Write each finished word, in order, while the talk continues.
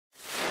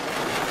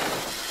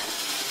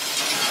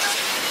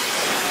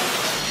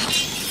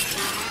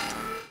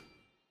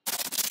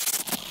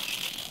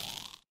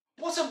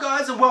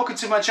and welcome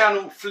to my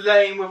channel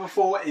Flame with a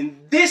 4. In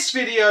this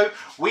video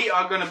we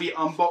are going to be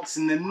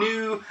unboxing the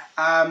new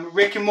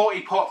Rick and Morty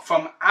pop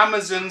from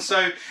Amazon.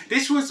 So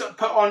this was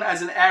put on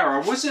as an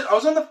error. I was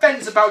on the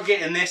fence about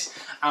getting this,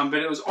 but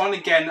it was on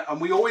again,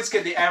 and we always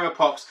get the error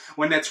pops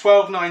when they're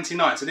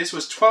 £12.99. So this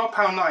was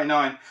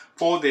 £12.99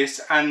 for this,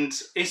 and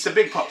it's a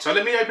big pop. So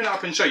let me open it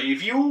up and show you.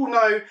 If you all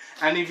know,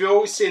 and if you've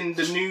always seen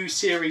the new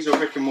series of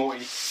Rick and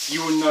Morty,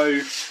 you will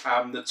know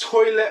the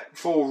toilet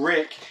for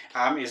Rick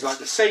is like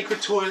the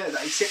sacred toilet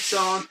that he sits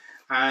on,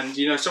 and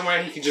you know,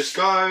 somewhere he can just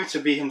go to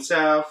be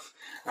himself,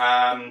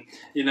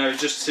 you know,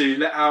 just to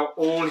let out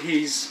all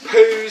his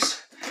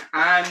poos,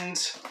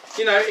 and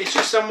you know, it's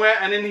just somewhere,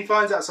 and then he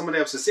finds out somebody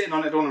else is sitting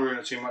on it. I don't want to ruin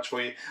it too much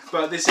for you,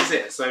 but this is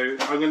it. So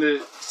I'm going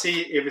to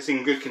see if it's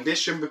in good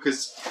condition,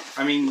 because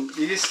I mean,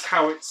 this is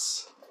how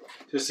it's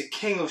just a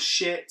king of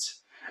shit.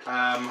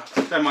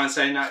 Don't mind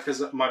saying that,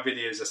 because my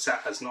videos are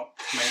set as not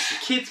made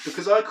for kids,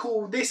 because I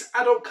call this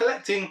adult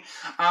collecting,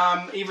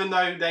 even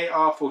though they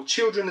are for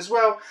children as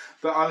well,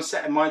 but I'm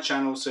setting my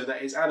channel so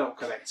that it's adult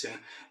collecting,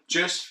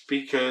 just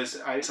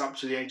because it's up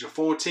to the age of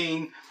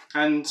 14,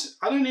 and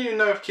I don't even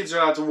know if kids are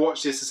allowed to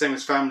watch this the same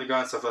as Family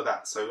Guy and stuff like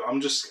that. So I'm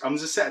just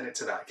setting it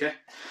to that, okay?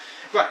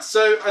 Right,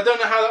 so I don't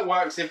know how that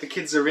works if the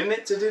kids are in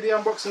it to do the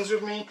unboxings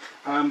with me,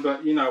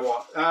 but you know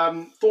what?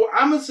 For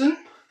Amazon,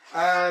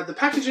 the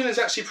packaging is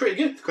actually pretty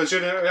good, because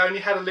it only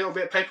had a little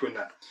bit of paper in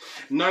there.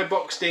 No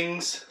box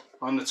dings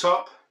on the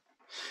top,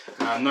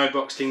 no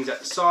box dings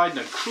at the side,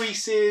 no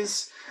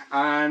creases,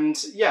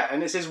 and yeah,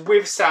 and it says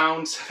with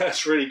sound.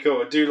 That's really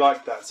cool. I do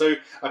like that. So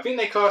I think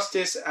they cast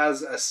this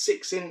as a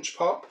 6-inch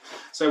pop.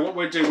 So what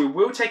we'll do, we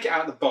will take it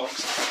out of the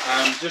box,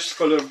 just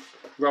full of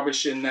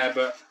rubbish in there,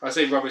 but I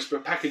say rubbish,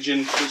 but packaging,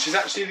 which is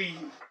actually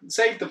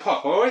saved the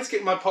pop. I always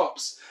get my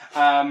pops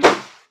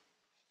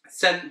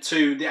sent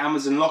to the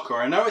Amazon locker.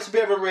 I know it's a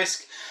bit of a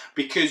risk,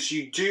 because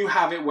you do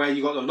have it where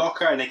you got the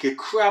locker and they could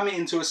cram it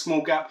into a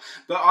small gap,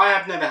 but I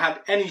have never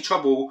had any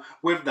trouble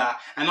with that.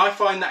 And I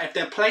find that if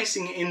they're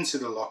placing it into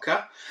the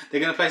locker, they're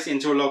going to place it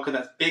into a locker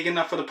that's big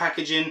enough for the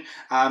packaging.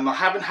 I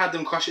haven't had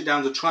them crush it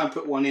down to try and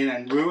put one in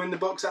and ruin the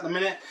box at the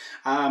minute,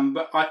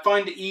 but I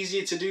find it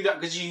easier to do that,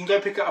 because you can go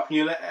pick it up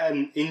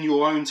in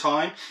your own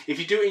time. If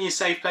you do it in your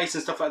safe place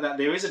and stuff like that,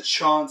 there is a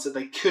chance that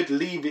they could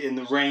leave it in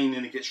the rain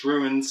and it gets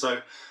ruined. So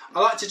I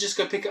like to just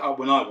go pick it up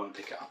when I want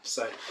to pick it up.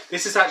 So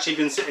this has actually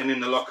been sitting in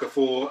the locker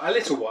for a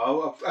little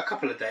while, a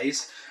couple of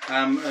days,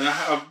 and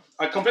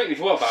I completely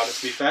forgot about it,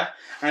 to be fair.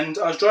 And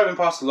I was driving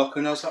past the locker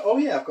and I was like, oh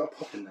yeah, I've got a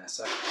pop in there.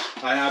 So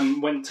I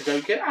went to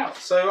go get it out.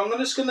 So I'm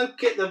just going to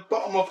get the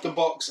bottom of the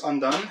box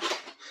undone.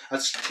 I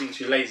just been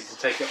too lazy to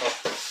take it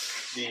off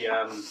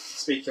the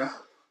speaker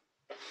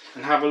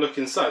and have a look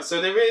inside.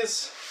 So there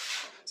is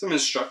some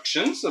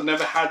instructions. I've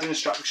never had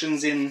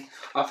instructions in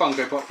a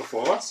Funko Pop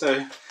before,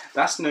 so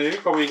that's new.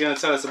 Probably going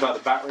to tell us about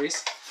the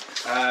batteries.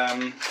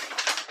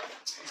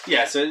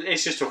 Yeah, so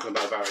it's just talking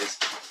about batteries.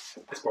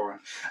 It's boring.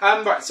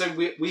 Right, so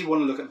we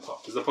want to look at the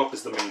pop, because the pop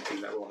is the main thing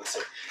that we want to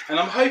see. And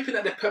I'm hoping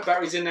that they put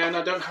batteries in there and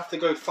I don't have to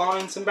go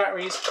find some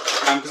batteries,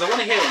 because I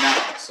want to hear it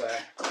now.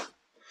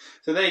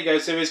 So there you go.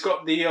 So it's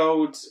got the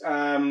old,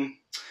 I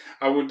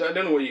don't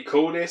know what you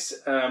call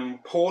this,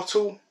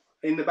 portal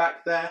in the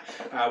back there,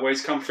 where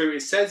it's come through.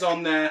 It says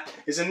on there,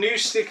 it's a new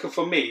sticker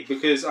for me,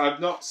 because I've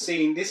not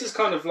seen, this is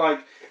kind of like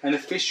an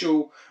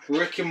official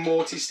Rick and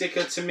Morty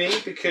sticker to me,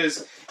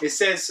 because it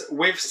says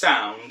with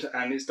sound,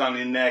 and it's done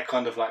in there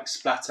kind of like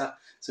splatter.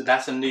 So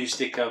that's a new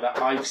sticker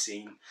that I've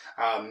seen,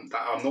 that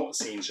I've not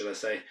seen, should I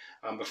say,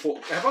 before.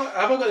 Have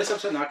I got this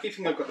upside down? I keep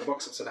thinking I've got the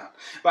box upside down.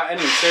 But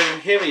anyway, so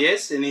here he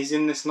is, and he's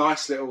in this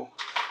nice little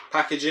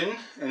packaging,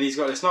 and he's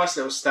got this nice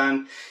little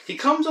stand. He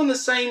comes on the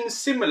same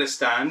similar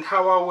stand,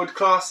 how I would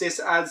class this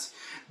as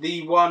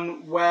the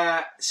one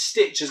where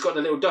Stitch has got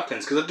the little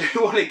ducklings, because I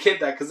do want to get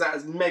that, because that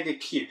is mega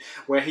cute,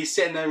 where he's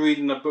sitting there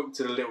reading a book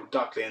to the little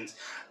ducklings.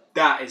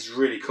 That is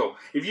really cool.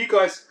 If you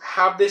guys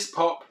have this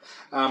pop,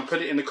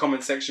 put it in the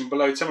comment section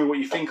below. Tell me what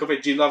you think of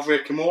it. Do you love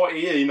Rick and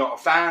Morty? Are you not a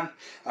fan?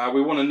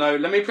 We want to know.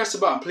 Let me press the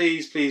button.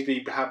 Please, please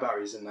have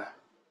batteries in there.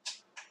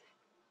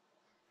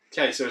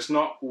 Okay, so it's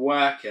not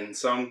working.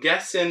 So I'm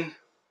guessing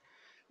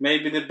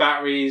maybe the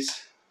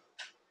batteries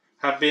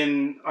have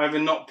been either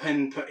not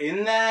been put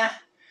in there,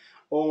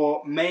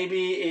 or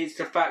maybe it's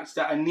the fact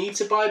that I need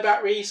to buy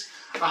batteries.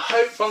 I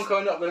hope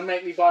Funko are not going to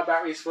make me buy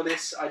batteries for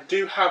this. I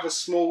do have a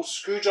small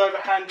screwdriver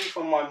handy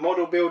from my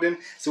model building.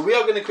 So we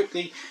are going to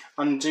quickly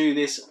undo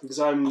this, because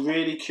I'm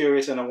really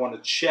curious and I want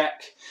to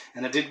check.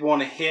 And I did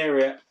want to hear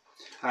it.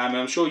 And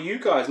I'm sure you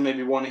guys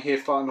maybe want to hear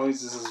fart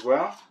noises as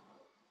well.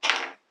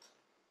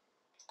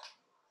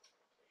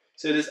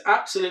 So there's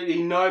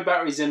absolutely no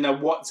batteries in there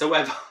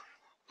whatsoever.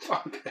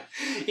 Okay.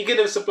 You could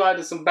have supplied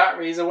us some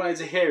batteries. I wanted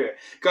to hear it.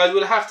 Guys,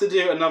 we'll have to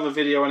do another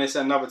video on this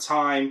another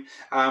time.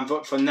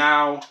 But for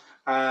now,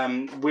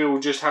 we'll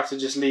just have to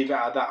leave it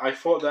at that. I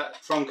thought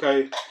that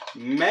Funko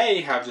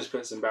may have just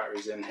put some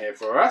batteries in here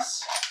for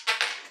us.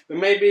 But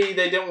maybe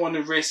they don't want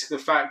to risk the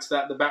fact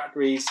that the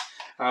batteries,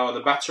 or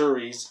the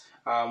batteries,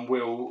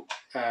 will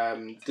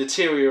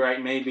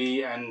deteriorate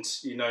maybe, and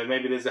you know,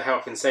 maybe there's a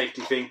health and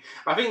safety thing.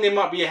 I think there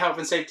might be a health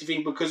and safety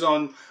thing because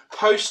on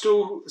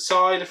postal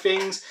side of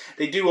things,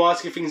 they do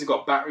ask if things have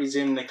got batteries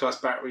in. They class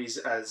batteries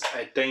as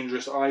a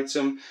dangerous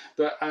item,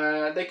 but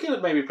they could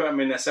have maybe put them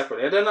in there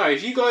separately. I don't know.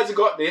 If you guys have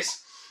got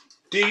this,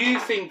 do you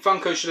think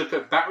Funko should have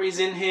put batteries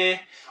in here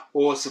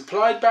or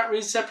supplied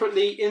batteries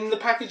separately in the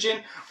packaging,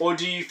 or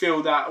do you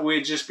feel that we're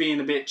just being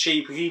a bit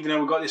cheap, even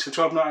though we got this for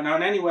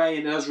 $12.99 anyway,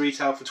 and it does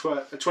retail for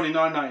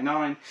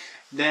 $29.99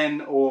 then,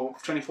 or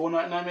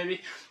 $24.99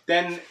 maybe,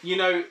 then, you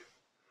know,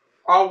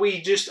 are we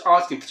just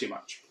asking for too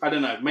much? I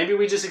don't know. Maybe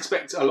we just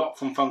expect a lot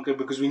from Funko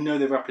because we know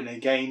they're upping their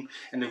game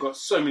and they've got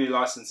so many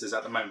licenses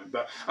at the moment.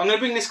 But I'm going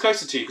to bring this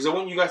closer to you because I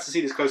want you guys to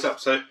see this close up.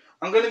 So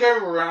I'm going to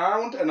go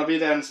around and I'll be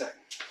there in a sec.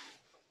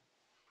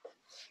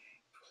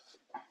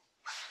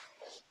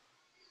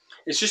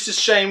 It's just a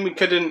shame we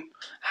couldn't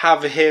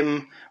have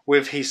him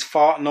with his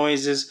fart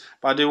noises,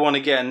 but I do want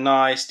to get a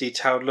nice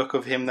detailed look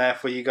of him there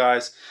for you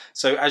guys.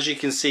 So as you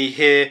can see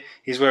here,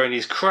 he's wearing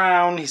his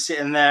crown, he's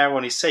sitting there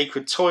on his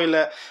sacred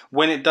toilet.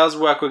 When it does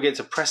work, we'll get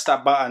to press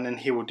that button and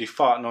he will do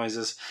fart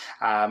noises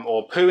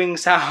or pooing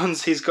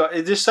sounds.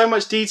 There's so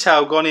much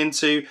detail gone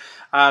into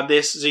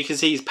this. So you can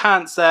see his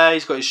pants there,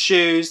 he's got his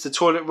shoes, the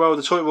toilet roll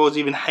is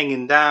even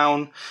hanging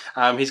down.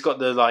 He's got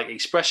the like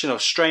expression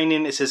of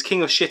straining. It says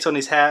King of Shit on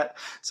his hat,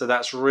 so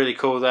that's really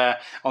cool there.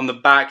 On the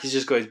back he's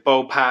just got his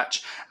bowl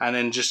patch and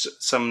then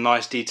just some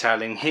nice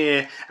detailing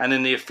here, and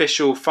then the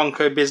official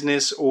Funko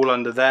business all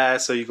under there,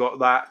 so you got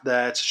that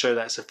there to show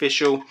that it's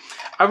official.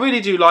 I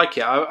really do like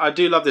it. I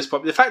do love this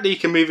pop. The fact that he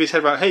can move his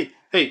head around,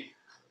 hey,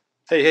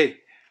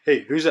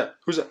 who's that?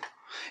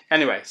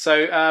 Anyway,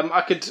 so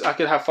I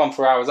could have fun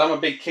for hours. I'm a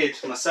big kid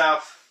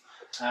myself,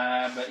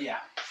 but yeah.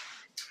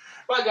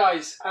 Right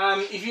guys,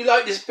 if you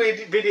like this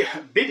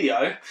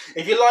video,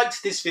 if you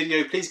liked this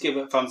video, please give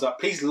it a thumbs up.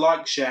 Please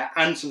like, share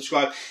and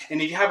subscribe. And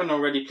if you haven't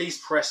already, please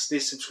press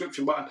this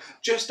subscription button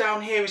just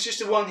down here. It's just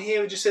the one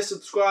here. It just says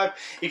subscribe.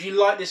 If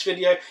you like this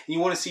video and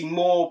you want to see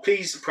more,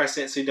 please press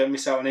it so you don't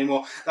miss out on any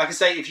more. Like I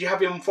say, if you have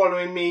been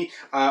following me,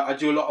 I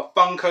do a lot of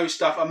Funko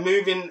stuff. I'm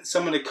moving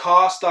some of the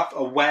car stuff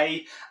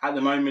away at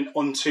the moment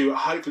onto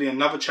hopefully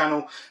another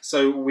channel.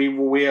 So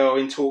we are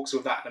in talks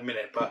with that in a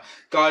minute. But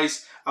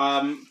guys,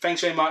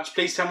 thanks very much.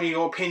 Please tell me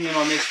your opinion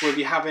on this, whether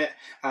you have it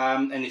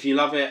and if you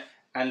love it,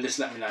 and just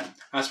let me know.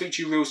 I'll speak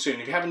to you real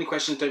soon. If you have any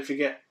questions, don't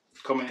forget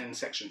to comment in the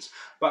sections.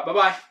 But bye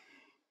bye.